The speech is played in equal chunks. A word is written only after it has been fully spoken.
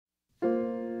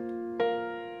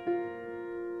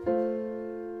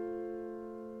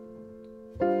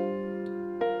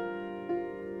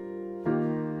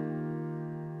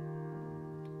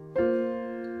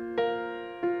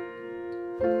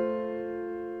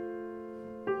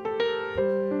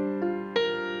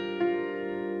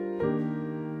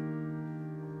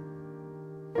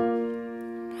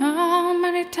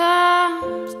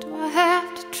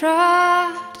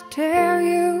try to tell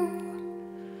you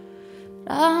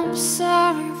that I'm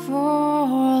sorry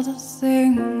for the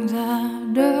things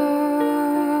I've done.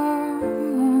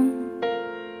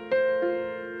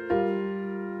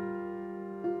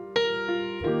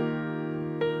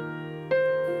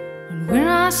 And when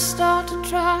I start to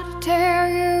try to tell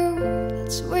you,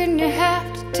 that's when you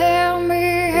have to tell me,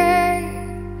 hey,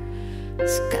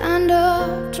 this kind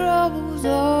of trouble's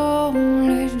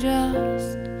only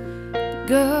just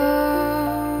begun.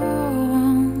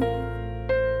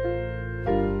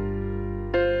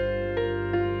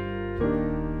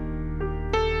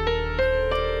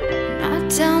 I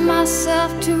tell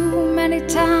myself too many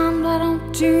times, why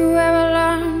don't you ever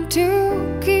learn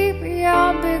to keep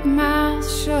your big mouth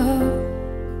shut?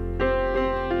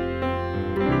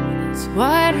 That's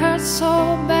why it hurts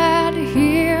so bad to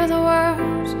hear the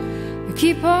words that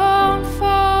keep on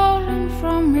falling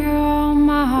from your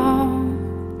mouth,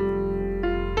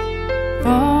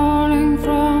 falling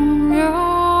from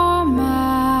your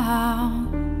mouth,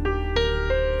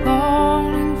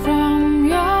 falling from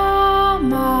your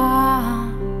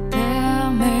mouth.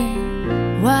 Tell me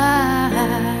why.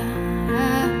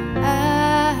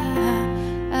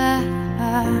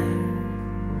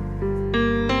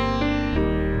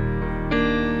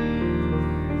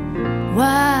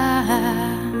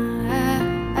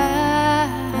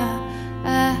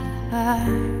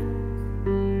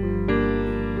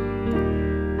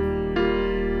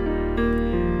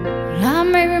 I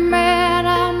may be mad,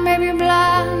 I may be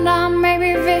blind, I may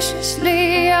be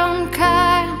viciously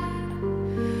unkind,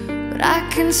 but I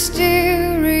can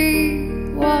still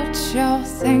read what you're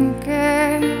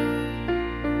thinking.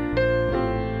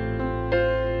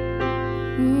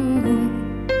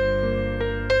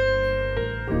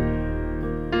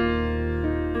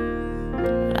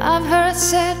 I've heard it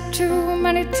said too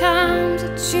many times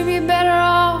that you'd be better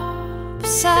off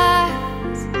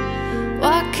besides.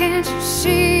 Why can't you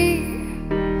see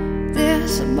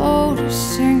this boat is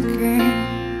sinking?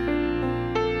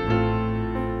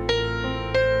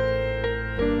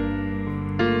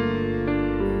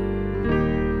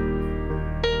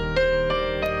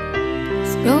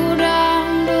 Let's go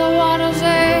down to the water's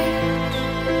edge.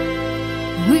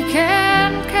 We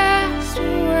can cast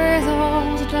away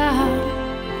those doubts.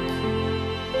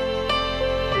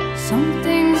 Some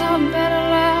things are better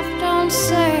left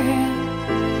unsaid,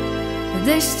 but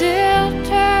they still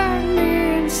turn me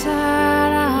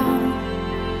inside out,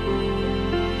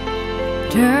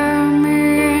 turn me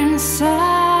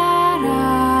inside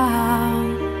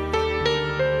out,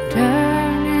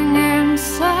 turning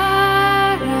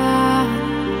inside out.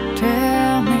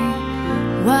 Tell me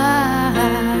why.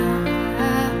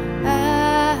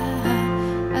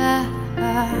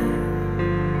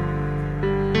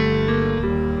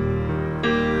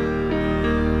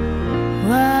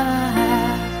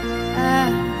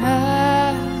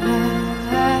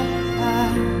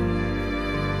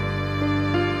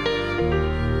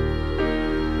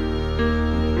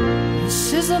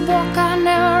 This is a book I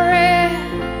never read,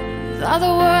 these are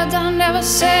the words I never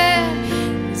said,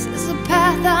 this is a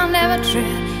path I'll never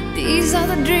tread, these are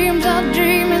the dreams I'll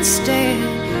dream instead.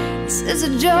 This is a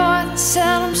joy that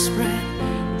seldom spread,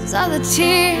 these are the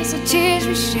tears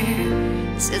we share.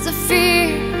 This is a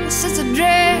fear, this is a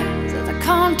dread, these are the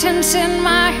contents in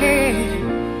my head.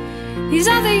 These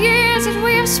are the years that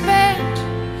we have spent,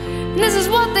 and this is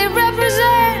what they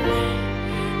represent.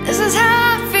 This is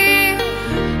how I feel.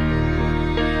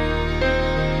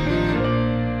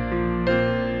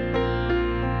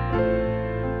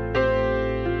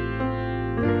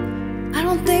 I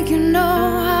don't think you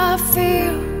know